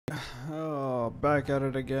Oh, back at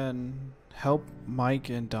it again. Help Mike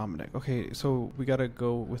and Dominic. Okay, so we gotta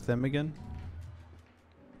go with them again.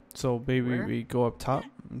 So maybe Where? we go up top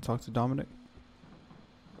and talk to Dominic.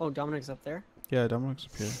 Oh, Dominic's up there? Yeah, Dominic's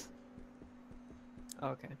up here. Oh,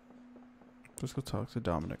 okay. Let's go talk to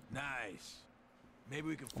Dominic. Nice. Maybe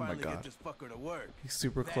we can Oh my finally God. get this fucker to work. He's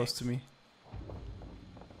super close to me.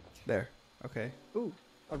 There. Okay. Ooh,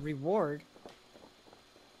 a reward.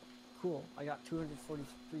 Cool. I got $243.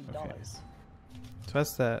 Okay. So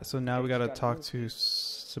that's that. So now Okay, we gotta just talk gotta to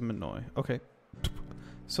Simonoi. Okay.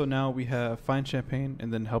 So now we have find champagne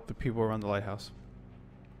and then help the people around the lighthouse.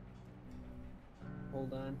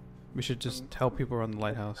 Hold on. We should just help people around the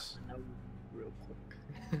lighthouse. Real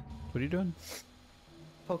quick. What are you doing?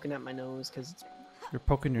 Poking at my nose because You're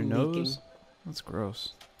poking your Leaking. nose? That's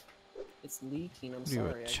gross. it's leaking. I'm What are you, a sorry.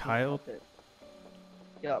 I can't child? help it.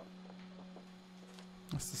 Yup.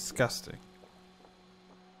 That's disgusting.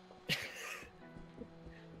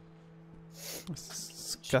 That's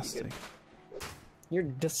disgusting. You're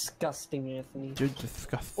disgusting, Anthony. You're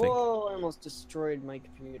disgusting. Whoa, I almost destroyed my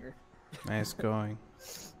computer. Nice going.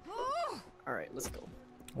 Alright, let's go.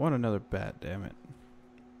 I want another bat, damn it.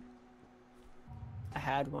 I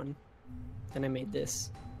had one. Then I made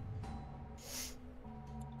this.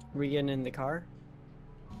 We getting in the car?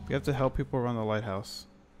 We have to help people around the lighthouse.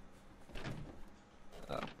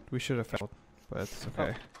 Oh. We should have failed, but it's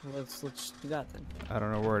okay. Oh, let's do that then. I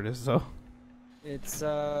don't know where it is though. It's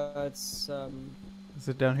Is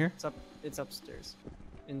it down here? it's upstairs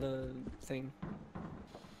in the thing.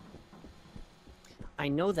 I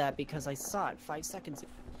know that because I saw it 5 seconds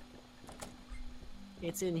ago.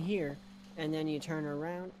 It's in here, and then you turn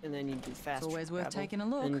around, and then you do fast It's always worth travel, taking a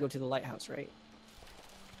look. and you go to the lighthouse, right?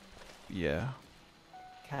 Yeah.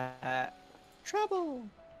 Cat. Trouble!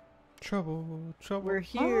 Trouble, trouble. We're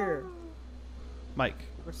here! Mike.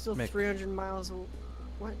 We're still Mick. 300 miles away.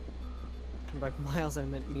 What? By miles, I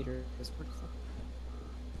meant meters. What is that?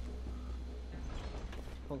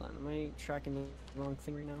 Hold on, am I tracking the wrong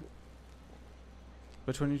thing right now?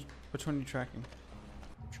 Which one are you tracking?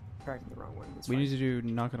 Tracking the wrong one. That's We fine. need to do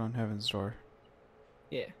knocking on heaven's door.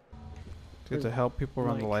 Yeah. We have to help people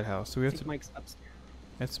around the Mike? lighthouse. So we I have think to. Mike's upstairs.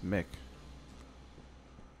 It's Mick.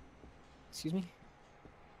 Excuse me?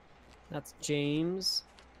 That's James.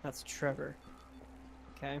 That's Trevor.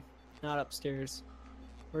 Okay. Not upstairs.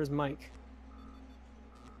 Where's Mike?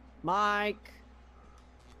 Mike!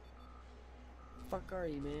 Fuck are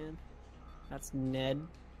you, man? That's Ned.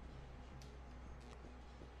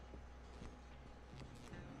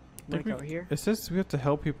 Mike out here? It says we have to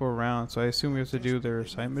help people around, so I assume we have to do their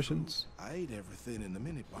side missions. I ate everything in the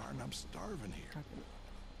mini bar and I'm starving here.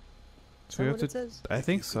 Is So we that have what it to. says? I If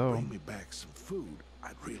think you could so. Bring me back some food.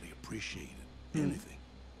 I'd really appreciate it. Anything.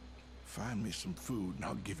 Find me some food and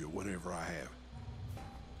I'll give you whatever I have.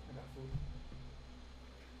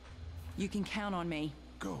 You can count on me.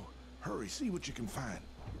 Go. Hurry. See what you can find.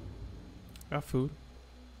 Got food.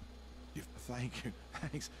 Thank you.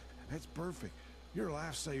 Thanks. That's perfect. You're a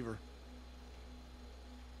lifesaver.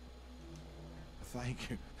 Thank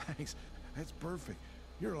you. Thanks. That's perfect.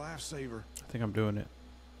 You're a lifesaver. I think I'm doing it.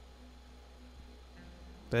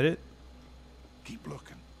 That it? Keep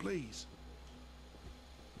looking, please.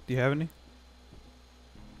 Do you have any?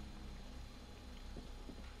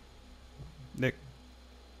 Nick.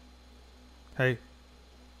 Hey.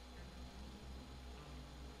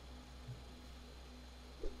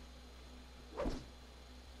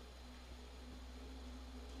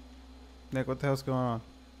 Nick, what the hell's going on?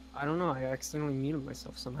 I don't know. I accidentally muted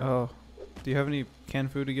myself somehow. Oh. Do you have any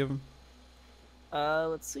canned food to give him?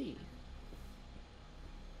 Let's see.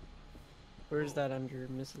 Where's that under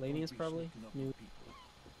miscellaneous probably? New.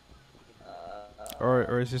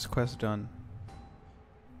 Or is this quest done?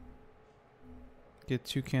 Get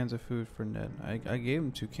 2 cans of food for Ned. I gave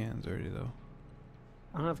him 2 cans already though.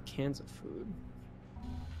 I don't have cans of food.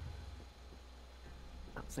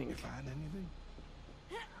 I think. You find anything?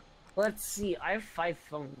 Let's see. I have 5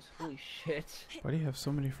 phones. Holy shit. Why do you have so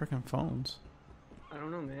many freaking phones? I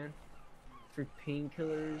don't know, man. For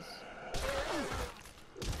painkillers.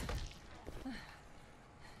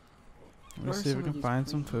 Let's Where are see if some we of can these find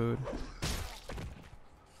some painkillers? food.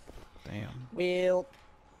 Damn. Well,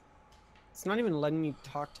 it's not even letting me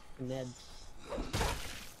talk to Ned.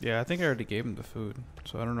 Yeah, I think I already gave him the food,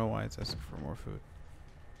 so I don't know why it's asking for more food.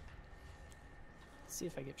 Let's see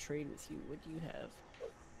if I can trade with you. What do you have?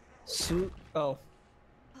 Oh.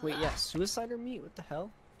 Wait, yeah. Suicide or meat? What the hell?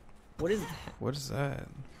 What is that? What is that?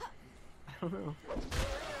 I don't know.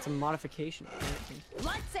 It's a modification, apparently.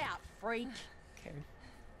 Lights out, freak. Okay.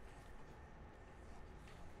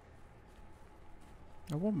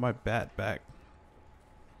 I want my bat back.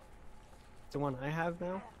 The one I have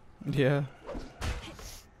now? Yeah.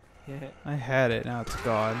 Yeah. I had it, now it's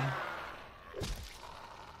gone.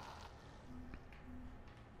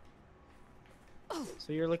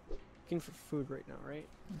 So you're looking for food right now, right?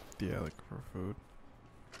 Yeah, like for food.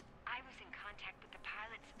 I was in contact with the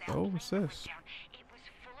pilots. Oh, what's this? It was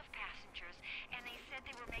full of passengers, and they said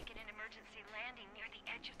they were making an emergency landing near the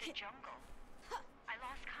edge of the jungle. I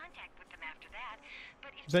lost contact with them after that,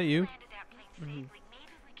 but if Is that you? landed that plane safely,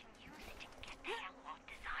 maybe we can use it to get the hell off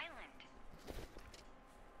this island.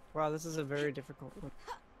 Wow, this is a very difficult one.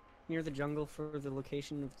 Near the jungle for the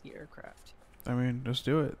location of the aircraft. I mean, just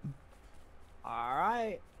do it.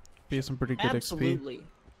 Alright. Be some pretty good Absolutely.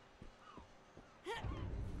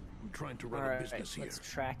 I'm trying to run a Alright, business here. let's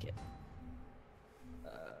track it.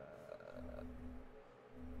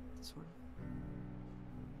 This one.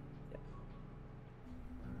 Yeah.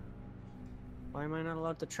 Why am I not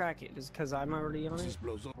allowed to track it? Is it because I'm already on it? This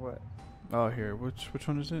blows up. What? XP. Oh, here. Which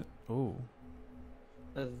one is it? Oh.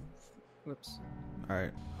 Whoops.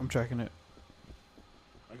 Alright, I'm tracking it.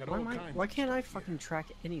 I got all kinds Why of can't I stuff here. fucking track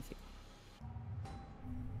anything?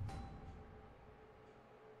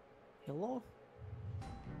 Hello?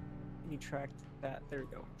 Can you track that? There we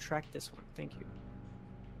go. Track this one. Thank you.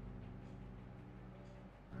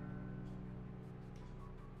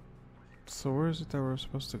 So where is it that we're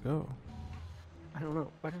supposed to go? I don't know.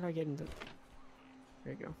 Why did I get into...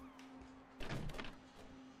 There you go.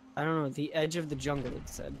 I don't know. The edge of the jungle, it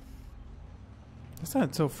said. It's not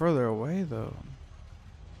until further away, though.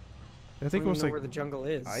 I think it was know like... where the jungle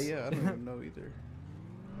is. yeah, I don't even know either.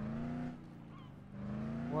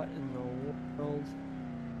 What in the world?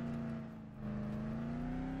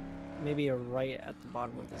 Maybe a right at the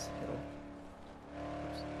bottom of this hill.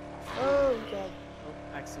 Oops. Oh god!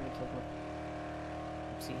 Oh, accidentally killed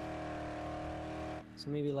one. Oopsie. So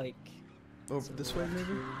maybe like... Over this way, maybe?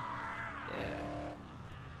 Yeah.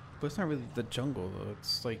 But it's not really the jungle, though.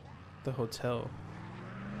 It's like the hotel.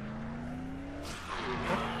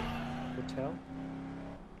 Hotel?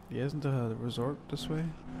 Yeah, isn't the resort this way?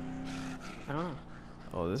 I don't know.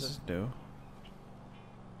 Oh, this is new.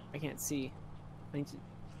 I can't see. I need to...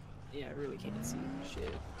 Yeah, I really can't see.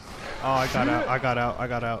 Shit. Oh, I got out. I got out. I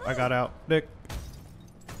got out. I got out. Nick,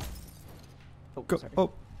 Oh, go. sorry.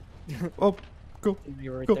 Oh. Oh. Go.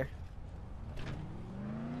 You were right Go. there.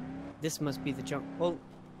 This must be the jump. Well,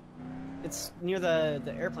 it's near the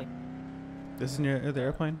airplane. This is near the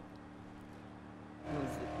airplane? No,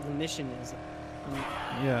 the mission is.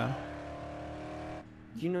 Yeah.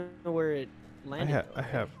 Do you know where it landed? I though,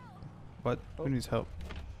 have. What? Oh. Who needs help?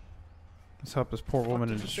 Let's help this poor What woman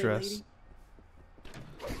did in you say, distress.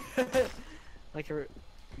 lady? Like her.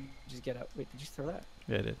 Just get out. Wait, did you throw that?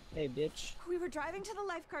 Yeah, I did. Hey, bitch. We were driving to the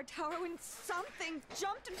lifeguard tower when something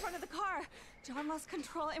jumped in front of the car. John lost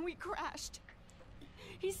control and we crashed.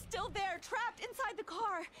 He's still there, trapped inside the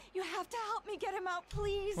car. You have to help me get him out,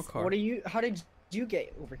 please. What car? What are you? How did you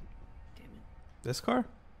get over here? Damn it. This car?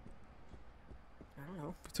 I don't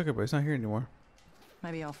know. It's okay, but it's not here anymore.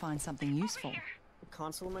 Maybe I'll find something useful. What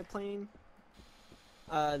console am I playing?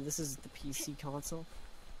 This is the PC console.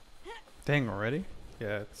 Dang, already?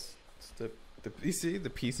 Yeah, it's the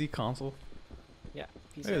PC console. Yeah,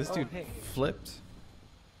 PC. Hey, this oh, dude hey. flipped.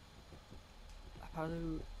 How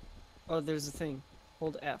do? Oh, there's a thing.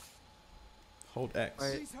 Hold F. Hold X.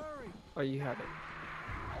 Right. Oh, you have it.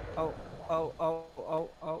 Oh,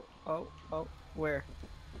 oh. Where?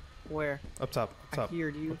 Where? Up top. Up top. I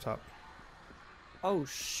heard you. Up top. Oh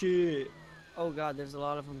shit. Oh god, there's a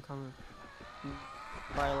lot of them coming.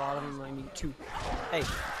 By a lot of them, I mean two. Hey.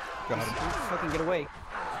 Got him. Fucking get away.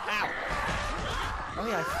 Ow! Oh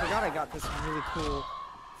yeah, I forgot I got this really cool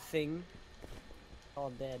thing.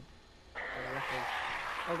 All dead.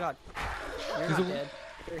 Oh god. You're He's not a- dead.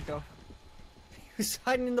 There you go. Who's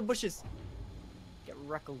hiding in the bushes? Get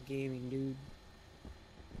Reckle Gaming, dude.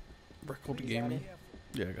 Record You got gaming. it?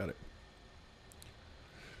 Yeah, I got it.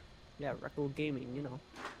 Yeah, Reckle Gaming, you know.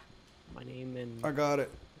 My name and... I got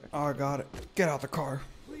it. I got it. Get out the car.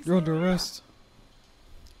 You're under arrest.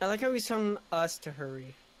 I like how he's telling us to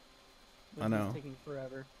hurry. I know. It's taking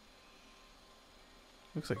forever.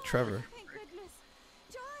 Looks like Trevor. Thank goodness.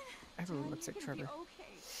 John! Everyone John, looks you're like gonna be Trevor. okay.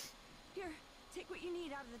 Here, take what you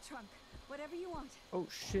need out of the trunk. Whatever you want. Oh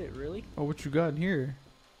shit, really? Oh, what you got in here?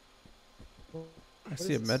 I What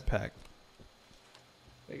see a is this? med pack.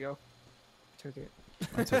 There you go. Took it.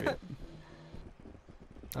 I took it.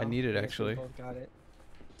 I Oh, need it I guess we actually. both got it.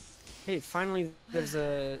 Hey, finally there's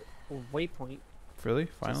a waypoint. Really?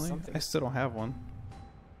 Finally? something. I still don't have one.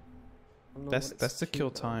 I don't know That's what that's it's to kill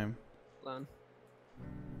though. time. Hold on.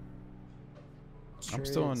 I'm Sure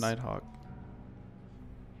still on is. Nighthawk.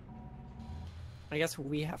 I guess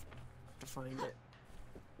we have to find it.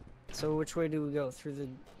 So which way do we go? Through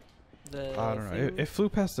the I don't know. It thing? flew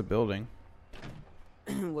past the building,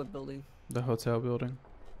 What building? the hotel building.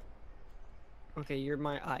 Okay, you're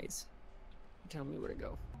my eyes. Tell me where to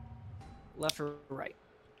go. Left or right?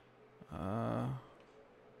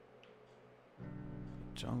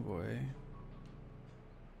 Jungle, eh?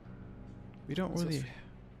 We don't So really.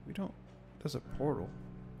 We don't. There's a portal.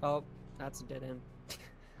 Oh, that's a dead end.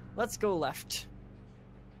 Let's go left.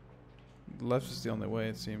 Left is the only way,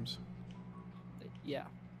 it seems. Yeah.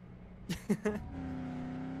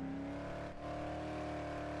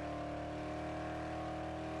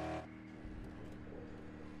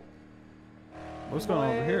 What's going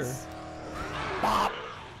on over here? Boys.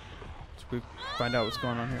 Should we find out what's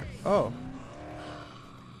going on here? Oh,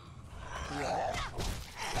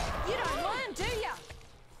 You don't run, do ya?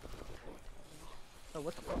 Oh,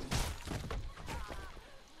 what the fuck?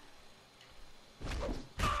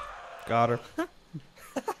 got her.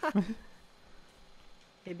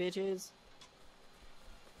 Hey, bitches.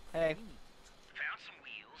 Hey. Found some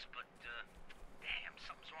wheels, but damn,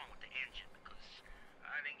 something's wrong with the engine because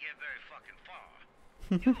I didn't get very fucking far.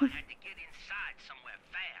 I had to get inside somewhere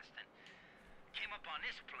fast and came up on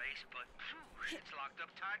this place, but phew, it's locked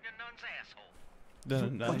up tighter than Nun's asshole.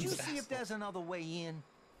 Would you see if there's another way in?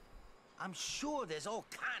 I'm sure there's all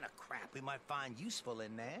kind of crap we might find useful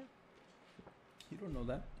in there. You don't know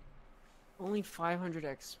that. Only 500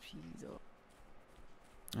 XP though.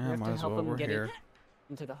 We Yeah, have might to as help well. him We're get here.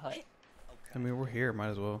 into the hut. I mean, we're here. Might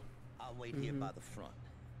as well. I'll wait here by the front.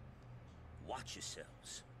 Watch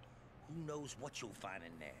yourselves. Who knows what you'll find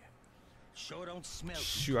in there? Sure don't smell.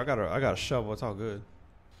 Shoot, I got a shovel. It's all good.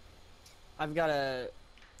 I've got a.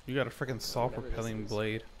 You got a freaking Whatever this self-propelling is.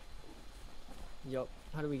 blade. Yup.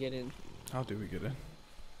 How do we get in? How do we get in?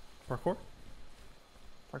 Parkour?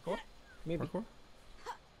 Parkour? Maybe. Parkour?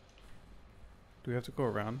 Do we have to go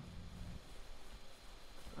around?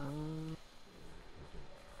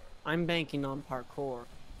 I'm banking on parkour.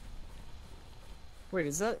 Wait,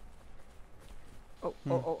 is that? Oh,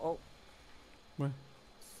 Hmm. oh. What?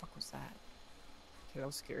 The fuck was that? Okay, that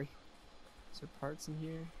was scary. Is there parts in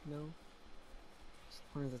here? No. It's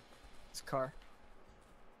one of this car.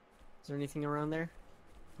 Is there anything around there?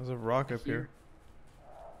 There's a rock up here.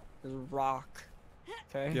 There's a rock.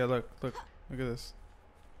 Okay. Yeah, look at this.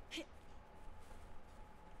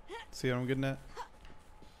 See what I'm getting at?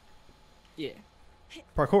 Yeah.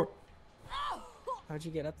 Parkour! How'd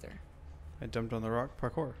you get up there? I jumped on the rock.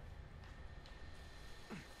 Parkour.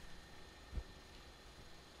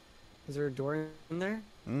 Is there a door in there?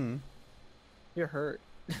 You're hurt.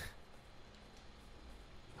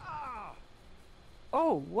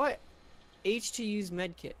 Oh, what? H to use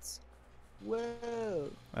medkits. Whoa.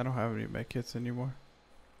 I don't have any med kits anymore.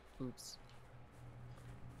 Oops. Is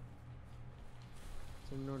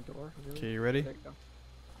there no door? Really? Okay, you ready? There you go.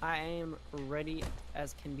 I am ready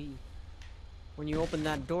as can be. When you open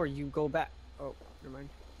that door, you go back. Oh, never mind.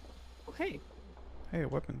 Oh, hey. Hey, a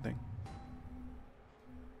weapon thing.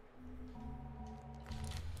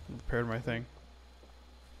 Repaired my thing.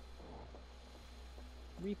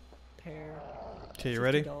 Repair. Okay, you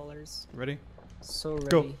ready? $50. Ready? So ready.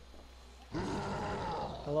 Go.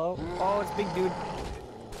 Hello? Oh, it's big dude.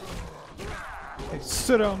 Hey,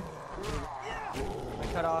 sit down. I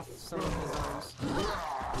cut off some of his arms.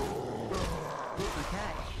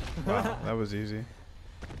 Okay. Wow, that was easy.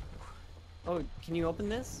 Oh, can you open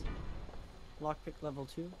this? Lockpick level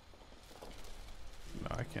 2? No,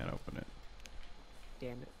 I can't open it.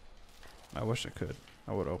 Damn it. I wish I could.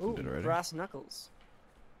 I would have Ooh, opened it already. brass knuckles.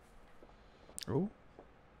 Oh.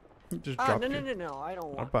 Just Ah, dropped no, it. no, I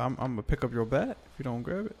don't want. But I'm gonna pick up your bat if you don't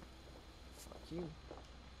grab it. Fuck you.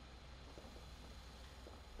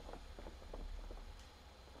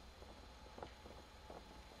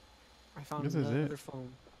 I found This is it. another phone.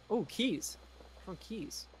 Oh, keys. I found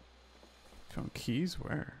keys. Found keys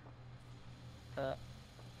where?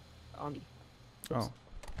 Andy. Oh.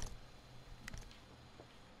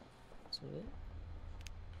 Is that it?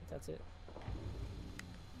 That's it.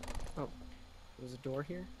 Oh. There's a door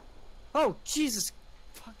here? Oh, Jesus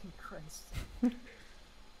fucking Christ.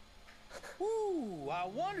 Ooh, I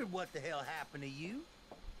wondered what the hell happened to you.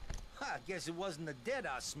 I guess it wasn't the dead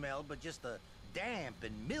I smelled, but just the damp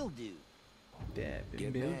and mildew. Dad,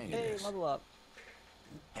 Get the hang of Hey, this. level up.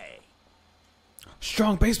 Hey,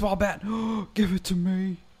 Strong baseball bat. Give it to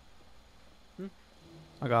me. Hmm?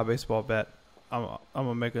 I got a baseball bat. I'm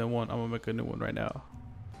gonna make a one. I'm gonna make a new one right now.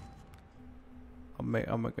 I'll make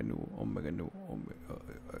a new. I'll make a new.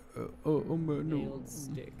 Nailed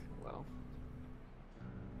stick. Wow.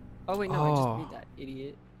 Oh wait, no, I just made that,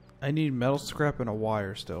 idiot. I need metal scrap and a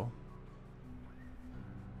wire still.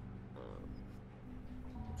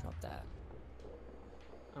 Drop that.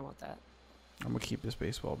 I want that. I'm gonna keep this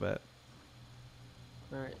baseball bat.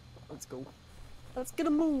 Alright, let's go. Let's get a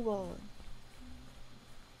move on.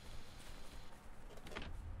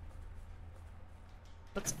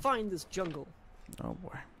 Let's find this jungle. Oh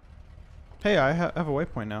boy. Hey, I have a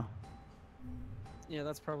waypoint now. Yeah,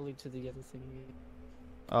 that's probably to the other thing.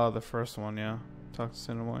 Oh, the first one, yeah. Talk to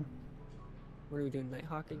Cinnamon. What are we doing?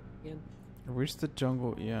 Nighthawk again? Reach the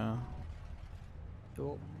jungle, yeah.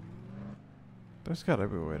 Cool. There's gotta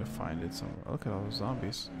be a way to find it somewhere. Look at all those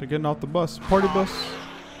zombies. They're getting off the bus. Party bus.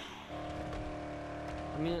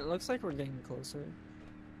 I mean, it looks like we're getting closer.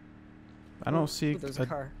 I don't see there's a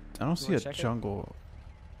car. I don't see a check it? jungle.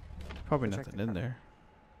 Probably Check nothing the in car. there.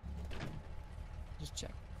 Just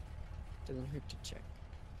check. Doesn't hurt to check.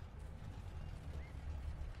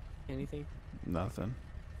 Anything? Nothing.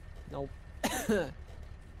 Nope.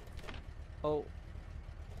 Oh.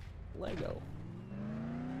 Lego.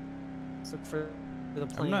 Let's look for the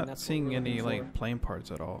plane. I'm not That's what seeing we're any looking like plane parts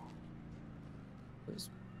at all. for.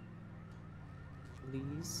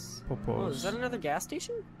 Please. Popos. Oh, is that another gas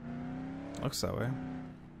station? Looks that way.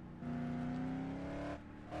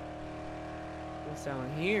 What's down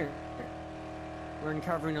here? We're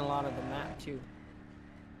uncovering a lot of the map too.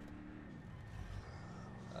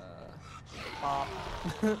 Pop.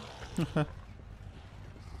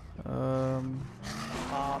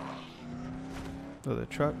 Pop. Oh, the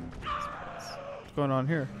truck. What's going on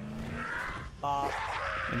here? Pop.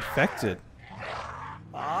 Infected.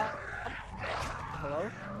 Pop.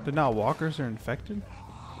 Hello? They're not walkers, they're infected?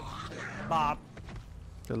 Pop.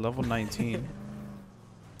 They're level 19.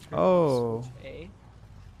 Oh. Switch A.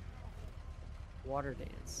 Water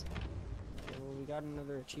dance. Okay, well, we got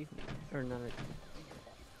another achievement. Or another.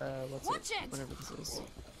 What's Watch it! Whatever this is.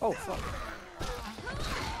 Oh, fuck.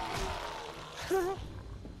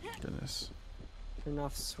 Goodness. Turn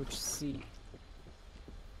off switch C.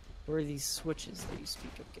 Where are these switches that you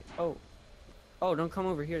speak of? Oh. Oh, don't come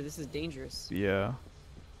over here. This is dangerous. Yeah.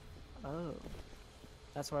 Oh.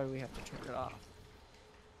 That's why we have to turn it off.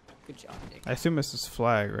 Good job, Nick. I assume this is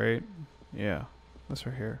flag, right? Yeah. That's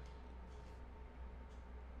right here.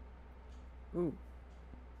 Ooh.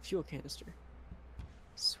 Fuel canister.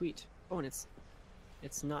 Sweet. Oh, and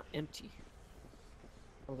it's not empty.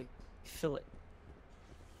 I'll like fill it.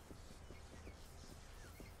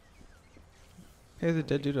 Hey, there's a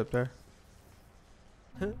dead dude up there.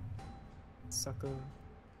 Huh? Sucker.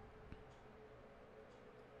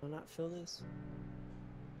 Will not fill this?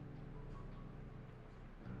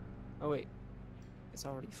 Oh wait. It's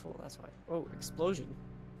already full, that's why. Oh, explosion.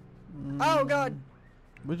 Oh god!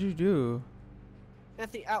 What'd you do?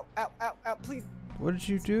 Anthony, out, out, out, out, please. What did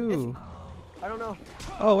you do? I don't know.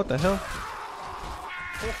 Oh, what the hell?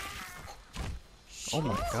 Oh, Oh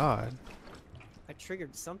my god. I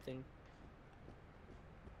triggered something.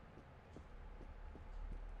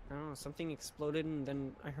 I don't know, something exploded and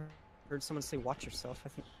then I heard someone say watch yourself, I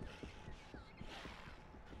think.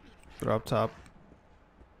 They're up top.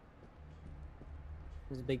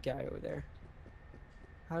 There's a big guy over there.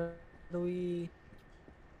 How do we...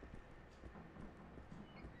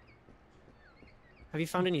 Have you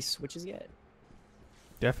found any switches yet?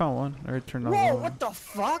 Yeah, I found one. I already turned on Whoa, one. what the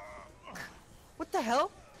fuck? What the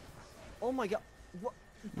hell? Oh my god. What?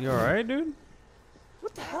 You alright, dude?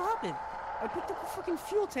 What the hell happened? I picked up a fucking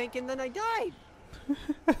fuel tank and then I died. You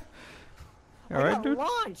I alright, got dude?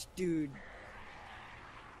 launched, dude.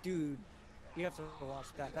 Dude, you have to watch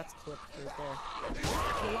that. That's clip right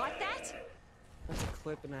there. You like that? That's a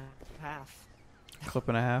clip and a half. Clip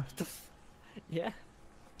and a half. Yeah,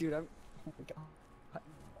 dude. Oh my god.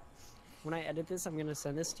 When I edit this, I'm gonna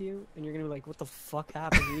send this to you, and you're gonna be like, "What the fuck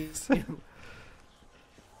happened to you?"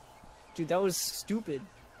 Dude, that was stupid.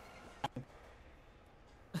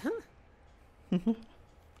 In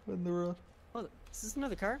the road. Oh, is this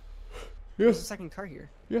another car? Yeah. There's a second car here.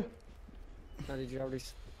 Yeah. Oh, did you already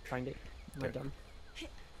find it? Am I Yeah. dumb?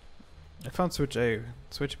 I found switch A.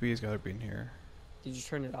 Switch B's gotta be in here. Did you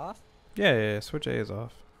turn it off? Yeah, yeah, yeah. Switch A is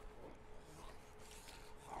off.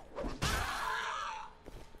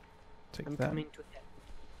 Take I'm that. coming to it.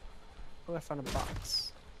 Oh, I found a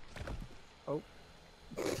box. Oh.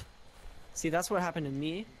 See, that's what happened to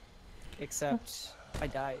me, except I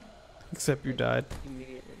died Except you died.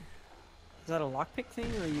 immediately. Is that a lockpick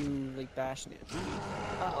thing, or are you, like, bashing it?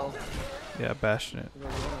 Uh-oh. Yeah, bashing it.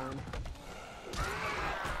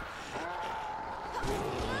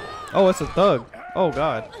 Oh, it's a thug. Oh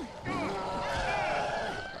god.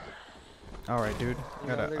 Alright, dude. I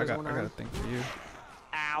got a thing for you.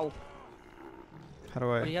 Ow. Ow. How do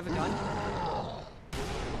Oh, do you I? have a gun? I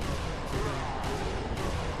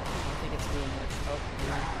don't think it's doing much. Oh,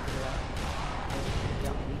 yeah.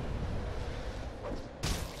 Got me.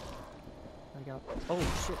 I got. Oh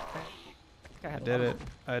shit! I I had a did lot it. of-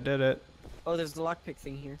 I did it. Oh, there's the lockpick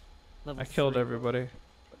thing here. Level I killed 3. everybody.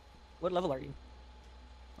 What level are you?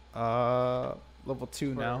 Level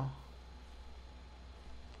 2 Or- now.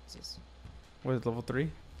 What's this? What is level 3?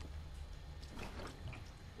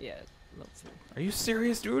 Yeah, level 3. Are you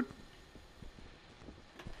serious, dude?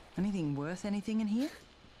 Anything worth anything in here?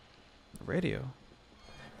 Radio.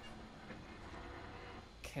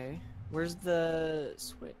 Okay. Where's the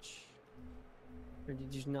switch? Or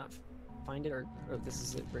did you not find it? Or this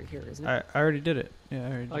is it right here, isn't it? I already did it. Yeah,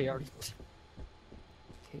 I already Oh, did you it. already.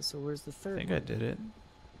 Okay, so where's the I third think one? I did it.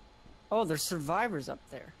 Oh, there's survivors up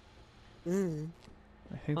there. I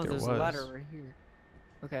think Oh, there there's was. a ladder right here.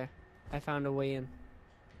 Okay, I found a way in.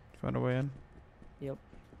 Found a way in. Yep.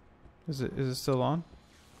 Is it still on?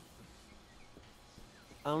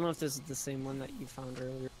 I don't know if this is the same one that you found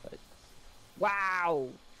earlier, but wow,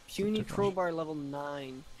 puny different. crowbar level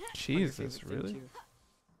 9. Jesus, really? Too.